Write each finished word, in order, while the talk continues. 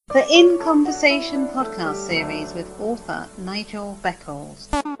The In Conversation podcast series with author Nigel Beckles.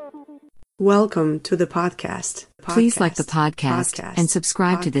 Welcome to the podcast. Please like the podcast and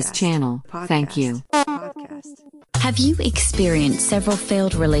subscribe to this channel. Thank you. Have you experienced several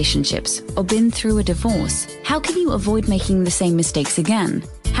failed relationships or been through a divorce? How can you avoid making the same mistakes again?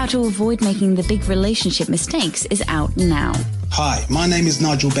 How to avoid making the big relationship mistakes is out now. Hi, my name is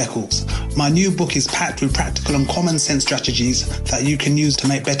Nigel Beckles. My new book is packed with practical and common sense strategies that you can use to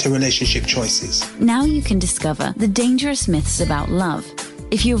make better relationship choices. Now you can discover the dangerous myths about love.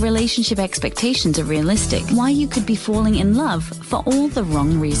 If your relationship expectations are realistic, why you could be falling in love for all the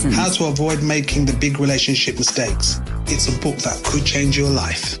wrong reasons. How to avoid making the big relationship mistakes. It's a book that could change your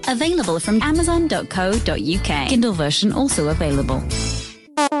life. Available from amazon.co.uk. Kindle version also available.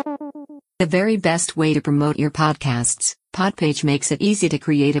 The very best way to promote your podcasts. Podpage makes it easy to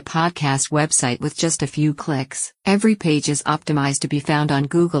create a podcast website with just a few clicks. Every page is optimized to be found on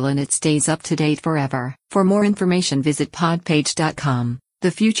Google and it stays up to date forever. For more information, visit podpage.com.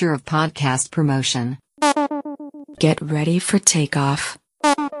 The future of podcast promotion. Get ready for takeoff.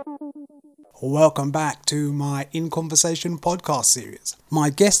 Welcome back to my In Conversation podcast series. My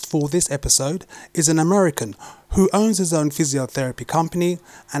guest for this episode is an American who owns his own physiotherapy company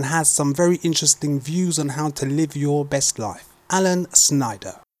and has some very interesting views on how to live your best life. Alan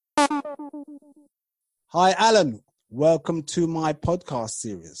Snyder. Hi, Alan. Welcome to my podcast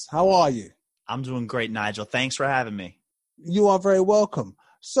series. How are you? I'm doing great, Nigel. Thanks for having me. You are very welcome.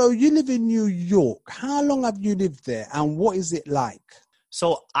 So you live in New York. How long have you lived there and what is it like?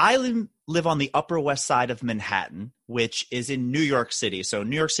 So I live on the Upper West Side of Manhattan, which is in New York City. So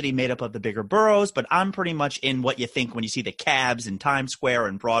New York City made up of the bigger boroughs, but I'm pretty much in what you think when you see the cabs in Times Square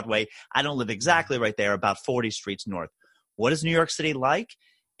and Broadway. I don't live exactly right there, about 40 streets north. What is New York City like?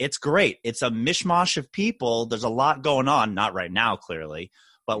 It's great. It's a mishmash of people. There's a lot going on, not right now, clearly.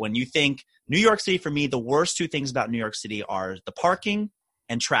 But when you think New York City, for me, the worst two things about New York City are the parking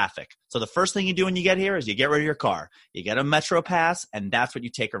and traffic. So the first thing you do when you get here is you get rid of your car. You get a Metro pass, and that's what you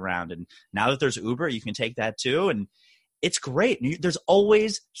take around. And now that there's Uber, you can take that too. And it's great. There's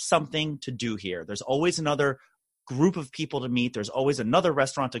always something to do here. There's always another group of people to meet. There's always another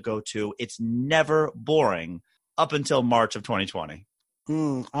restaurant to go to. It's never boring up until March of 2020.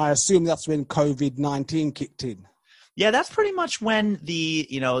 I assume that's when COVID-19 kicked in. Yeah, that's pretty much when the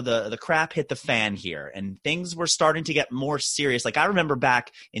crap hit the fan here and things were starting to get more serious. Like I remember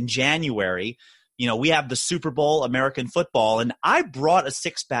back in January, we have the Super Bowl, American football, and I brought a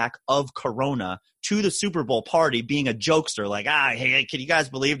six-pack of Corona to the Super Bowl party being a jokester. Like, hey, can you guys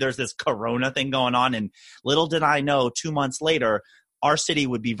believe there's this Corona thing going on? And little did I know 2 months later, our city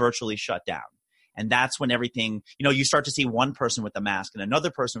would be virtually shut down. And that's when everything, you start to see one person with the mask and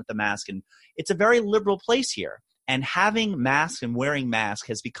another person with the mask. And it's a very liberal place here. And having masks and wearing masks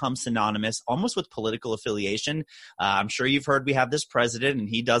has become synonymous almost with political affiliation. I'm sure you've heard we have this president and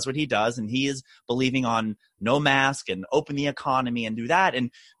he does what he does and he is believing on no mask and open the economy and do that.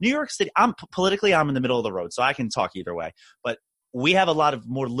 And New York City, I'm in the middle of the road, so I can talk either way. But we have a lot of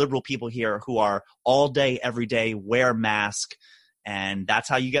more liberal people here who are all day, every day, wear masks. And that's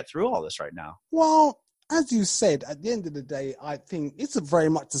how you get through all this right now. Well, as you said, at the end of the day, I think it's very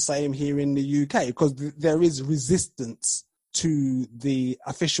much the same here in the UK because there is resistance to the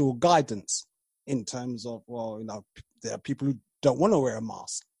official guidance in terms of, there are people who don't want to wear a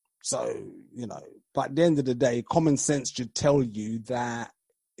mask. So, but at the end of the day, common sense should tell you that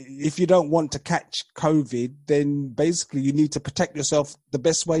if you don't want to catch COVID, then basically you need to protect yourself the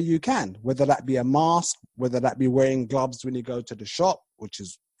best way you can, whether that be a mask, whether that be wearing gloves when you go to the shop, which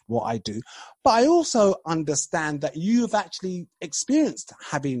is what I do. But I also understand that you've actually experienced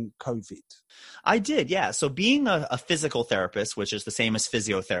having COVID. I did, yeah. So being a physical therapist, which is the same as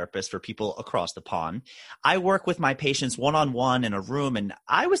physiotherapist for people across the pond, I work with my patients one-on-one in a room, and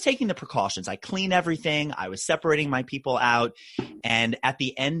I was taking the precautions. I clean everything. I was separating my people out. And at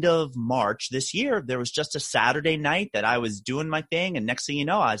the end of March this year, there was just a Saturday night that I was doing my thing. And next thing you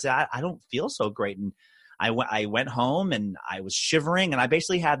know, I said, I don't feel so great. And I went home and I was shivering and I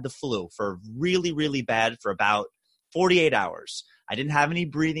basically had the flu for really, really bad for about 48 hours. I didn't have any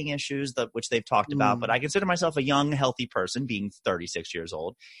breathing issues, which they've talked about, but I consider myself a young, healthy person being 36 years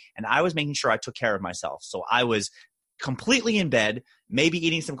old. And I was making sure I took care of myself. So I was completely in bed, maybe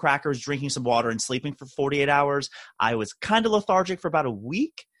eating some crackers, drinking some water and sleeping for 48 hours. I was kind of lethargic for about a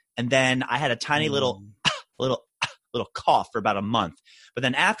week. And then I had a tiny little cough for about a month. But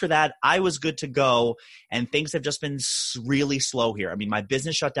then after that, I was good to go, and things have just been really slow here. I mean, my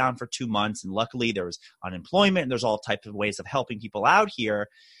business shut down for 2 months, and luckily there was unemployment, and there's all types of ways of helping people out here.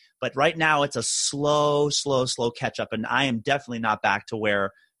 But right now, it's a slow catch up, and I am definitely not back to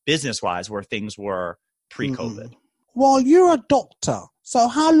where business-wise where things were pre-COVID. Well, you're a doctor. So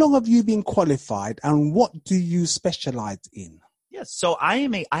how long have you been qualified and what do you specialize in? Yes. So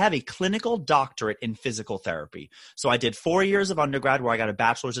I have a clinical doctorate in physical therapy. So I did 4 years of undergrad where I got a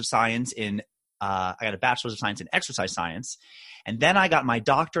bachelor's of science in exercise science. And then I got my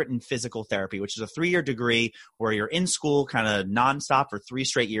doctorate in physical therapy, which is a 3-year degree where you're in school kind of nonstop for 3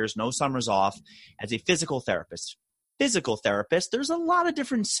 straight years, no summers off, as a physical therapist. Physical therapist, there's a lot of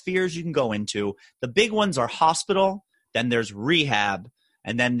different spheres you can go into. The big ones are hospital, then there's rehab,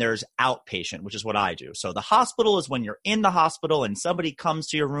 and then there's outpatient, which is what I do. So the hospital is when you're in the hospital and somebody comes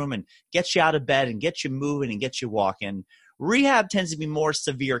to your room and gets you out of bed and gets you moving and gets you walking. Rehab tends to be more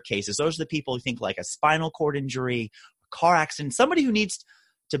severe cases. Those are the people who think like a spinal cord injury, a car accident, somebody who needs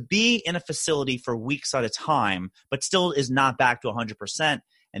to be in a facility for weeks at a time, but still is not back to 100%.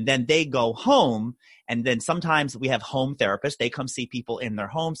 And then they go home. And then sometimes we have home therapists. They come see people in their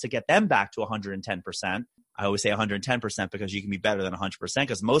homes to get them back to 110%. I always say 110% because you can be better than 100%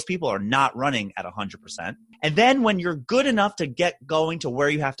 because most people are not running at 100%. And then when you're good enough to get going to where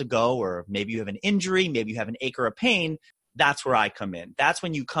you have to go, or maybe you have an injury, maybe you have an ache or a pain, that's where I come in. That's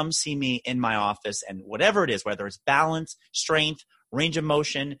when you come see me in my office, and whatever it is, whether it's balance, strength, range of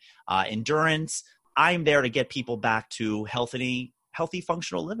motion, endurance, I'm there to get people back to healthy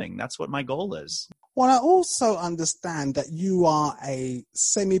functional living. That's what my goal is. Well, I also understand that you are a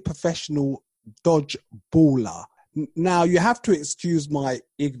semi-professional dodgeballer. Now, you have to excuse my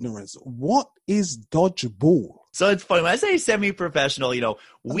ignorance. What is dodgeball? So it's funny. When I say semi-professional,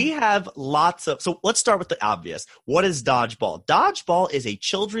 we have lots of – so let's start with the obvious. What is dodgeball? Dodgeball is a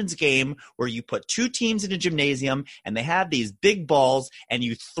children's game where you put 2 teams in a gymnasium and they have these big balls and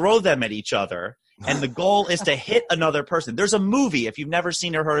you throw them at each other. And the goal is to hit another person. There's a movie, if you've never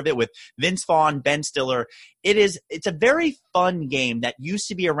seen or heard of it, with Vince Vaughn, Ben Stiller. It's a very fun game that used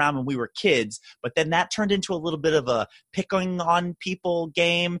to be around when we were kids, but then that turned into a little bit of a picking on people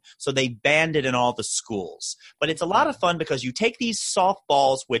game, so they banned it in all the schools. But it's a lot of fun because you take these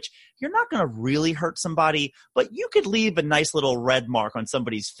softballs, which you're not going to really hurt somebody, but you could leave a nice little red mark on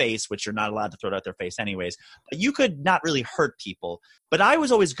somebody's face, which you're not allowed to throw it at their face anyways. But you could not really hurt people. But I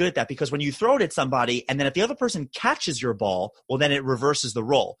was always good at that because when you throw it at somebody and then if the other person catches your ball, well, then it reverses the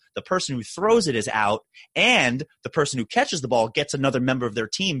role. The person who throws it is out and the person who catches the ball gets another member of their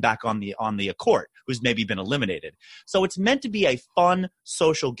team back on the court who's maybe been eliminated. So it's meant to be a fun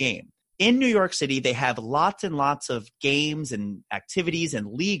social game. In New York City, they have lots and lots of games and activities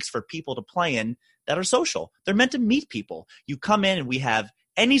and leagues for people to play in that are social. They're meant to meet people. You come in and we have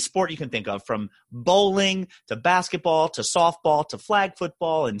any sport you can think of, from bowling to basketball to softball to flag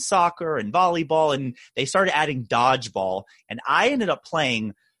football and soccer and volleyball. And they started adding dodgeball. And I ended up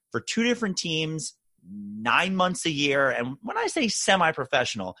playing for 2 different teams, 9 months a year. And when I say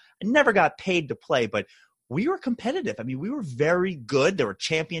semi-professional, I never got paid to play, but we were competitive. I mean, we were very good. There were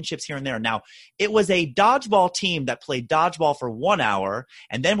championships here and there. Now, it was a dodgeball team that played dodgeball for 1 hour,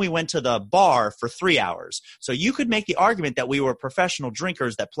 and then we went to the bar for 3 hours. So you could make the argument that we were professional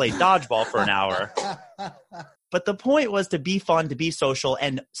drinkers that played dodgeball for an hour. But the point was to be fun, to be social,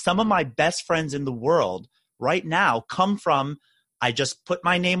 and some of my best friends in the world right now come from – I just put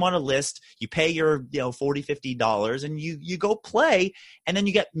my name on a list. You pay your $40, $50 and you go play, and then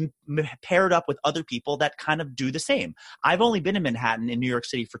you get paired up with other people that kind of do the same. I've only been in Manhattan in New York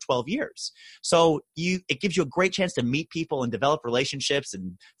City for 12 years. So it gives you a great chance to meet people and develop relationships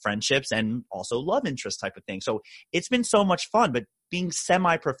and friendships and also love interest type of thing. So it's been so much fun, but being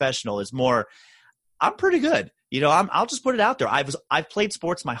semi-professional is more – I'm pretty good. I'll just put it out there. I've played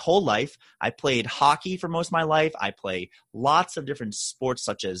sports my whole life. I played hockey for most of my life. I play lots of different sports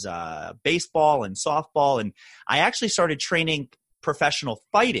such as baseball and softball. And I actually started training professional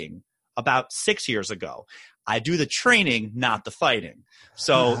fighting about 6 years ago. I do the training, not the fighting.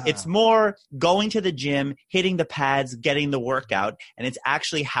 So it's more going to the gym, hitting the pads, getting the workout. And it's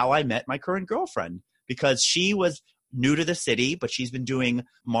actually how I met my current girlfriend, because she was new to the city, but she's been doing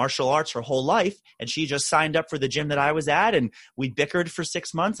martial arts her whole life, and she just signed up for the gym that I was at, and we bickered for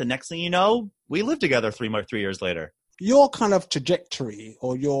 6 months, and next thing you know, we lived together 3 years later. Your kind of trajectory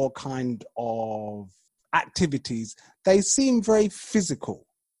or your kind of activities, they seem very physical,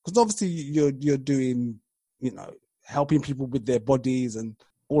 because obviously you're doing, helping people with their bodies and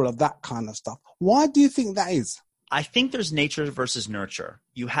all of that kind of stuff. Why do you think that is? I think there's nature versus nurture.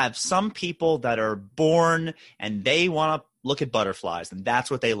 You have some people that are born and they want to look at butterflies and that's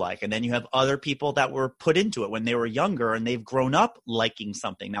what they like. And then you have other people that were put into it when they were younger and they've grown up liking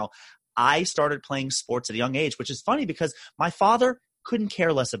something. Now, I started playing sports at a young age, which is funny because my father couldn't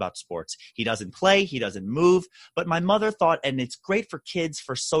care less about sports. He doesn't play, he doesn't move. But my mother thought, and it's great for kids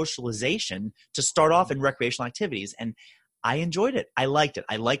for socialization to start off in recreational activities. And I enjoyed it. I liked it.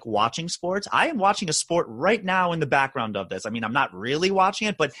 I like watching sports. I am watching a sport right now in the background of this. I mean, I'm not really watching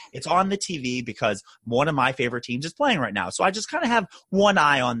it, but it's on the TV because one of my favorite teams is playing right now. So I just kind of have one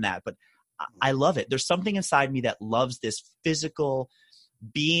eye on that. But I love it. There's something inside me that loves this physical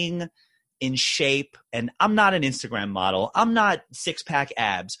being in shape. And I'm not an Instagram model. I'm not six-pack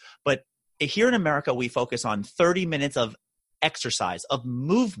abs. But here in America, we focus on 30 minutes of exercise, of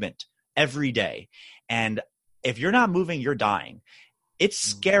movement every day. And if you're not moving, you're dying. It's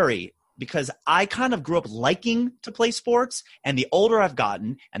scary because I kind of grew up liking to play sports, and the older I've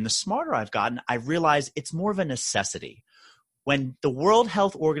gotten and the smarter I've gotten, I realize it's more of a necessity. When the World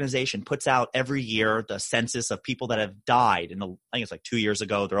Health Organization puts out every year the census of people that have died, I think it's like 2 years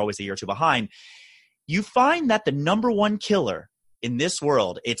ago, they're always a year or two behind, you find that the number one killer in this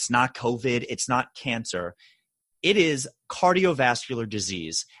world, it's not COVID, it's not cancer, it is cardiovascular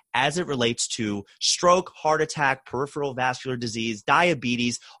disease as it relates to stroke, heart attack, peripheral vascular disease,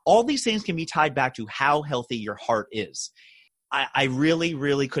 diabetes. All these things can be tied back to how healthy your heart is. I really,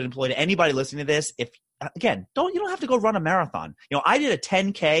 really could employ anybody listening to this. If again, you don't have to go run a marathon. I did a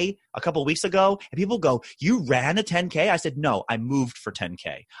 10K a couple of weeks ago, and people go, "You ran a 10K?" I said, "No, I moved for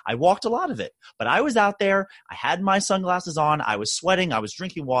 10K. I walked a lot of it, but I was out there. I had my sunglasses on. I was sweating. I was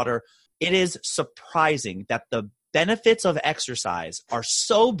drinking water." It is surprising that the benefits of exercise are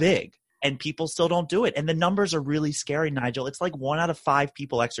so big and people still don't do it. And the numbers are really scary, Nigel. It's like 1 out of 5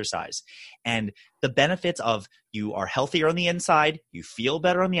 people exercise. And the benefits of you are healthier on the inside, you feel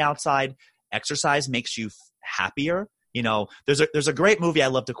better on the outside, exercise makes you happier. There's a great movie I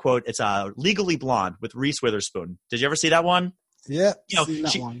love to quote. It's Legally Blonde with Reese Witherspoon. Did you ever see that one? Yeah,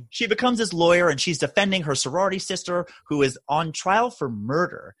 she becomes this lawyer and she's defending her sorority sister who is on trial for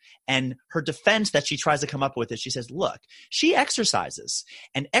murder. And her defense that she tries to come up with is she says, look, she exercises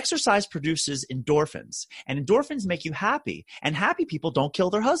and exercise produces endorphins and endorphins make you happy and happy people don't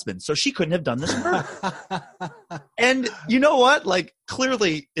kill their husbands. So she couldn't have done this murder. And you know what? Like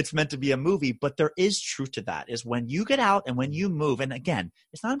clearly it's meant to be a movie, but there is truth to that is when you get out and when you move. And again,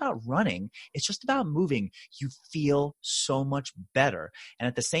 it's not about running. It's just about moving. You feel so much better. And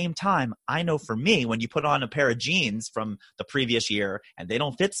at the same time, I know for me, when you put on a pair of jeans from the previous year and they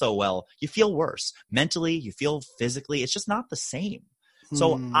don't fit so well, you feel worse. Mentally, you feel physically, it's just not the same.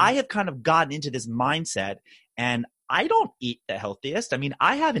 So I have kind of gotten into this mindset and I don't eat the healthiest. I mean,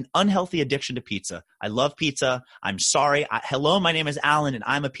 I have an unhealthy addiction to pizza. I love pizza. I'm sorry. Hello, my name is Alan and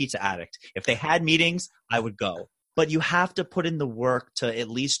I'm a pizza addict. If they had meetings, I would go. But you have to put in the work to at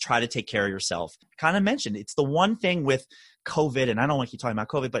least try to take care of yourself. Kind of mentioned, it's the one thing with COVID, and I don't want to keep talking about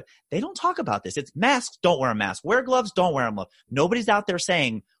COVID, but they don't talk about this. It's masks, don't wear a mask. Wear gloves, don't wear them. Nobody's out there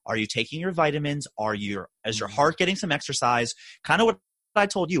saying, are you taking your vitamins? Is your heart getting some exercise? Kind of what I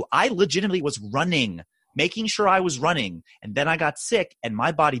told you. I legitimately was running, making sure I was running, and then I got sick, and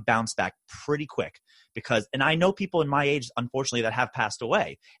my body bounced back pretty quick. And I know people in my age, unfortunately, that have passed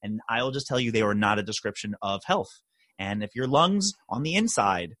away. And I'll just tell you, they were not a description of health. And if your lungs on the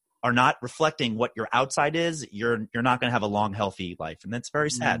inside are not reflecting what your outside is, you're not going to have a long, healthy life. And that's very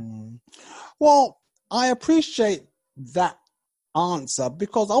sad. Well, I appreciate that answer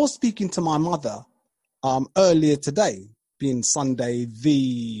because I was speaking to my mother earlier today, being Sunday,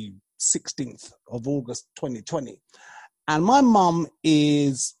 the 16th of August, 2020. And my mum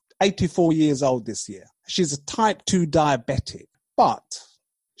is 84 years old this year. She's a type 2 diabetic, but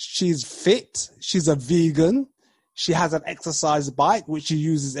she's fit. She's a vegan. She has an exercise bike, which she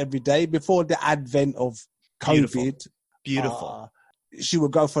uses every day before the advent of COVID. Beautiful. She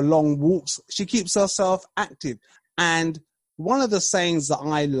would go for long walks. She keeps herself active. And one of the sayings that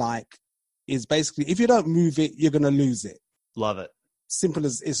I like is basically, if you don't move it, you're going to lose it. Love it.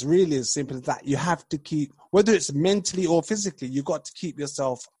 It's really as simple as that. You have to keep, whether it's mentally or physically, you've got to keep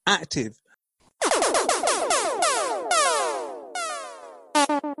yourself active.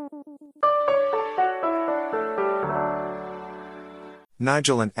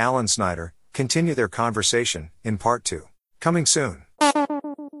 Nigel and Alan Snyder continue their conversation in part 2. Coming soon.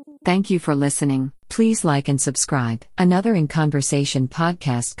 Thank you for listening. Please like and subscribe. Another In Conversation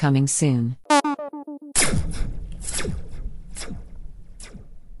podcast coming soon.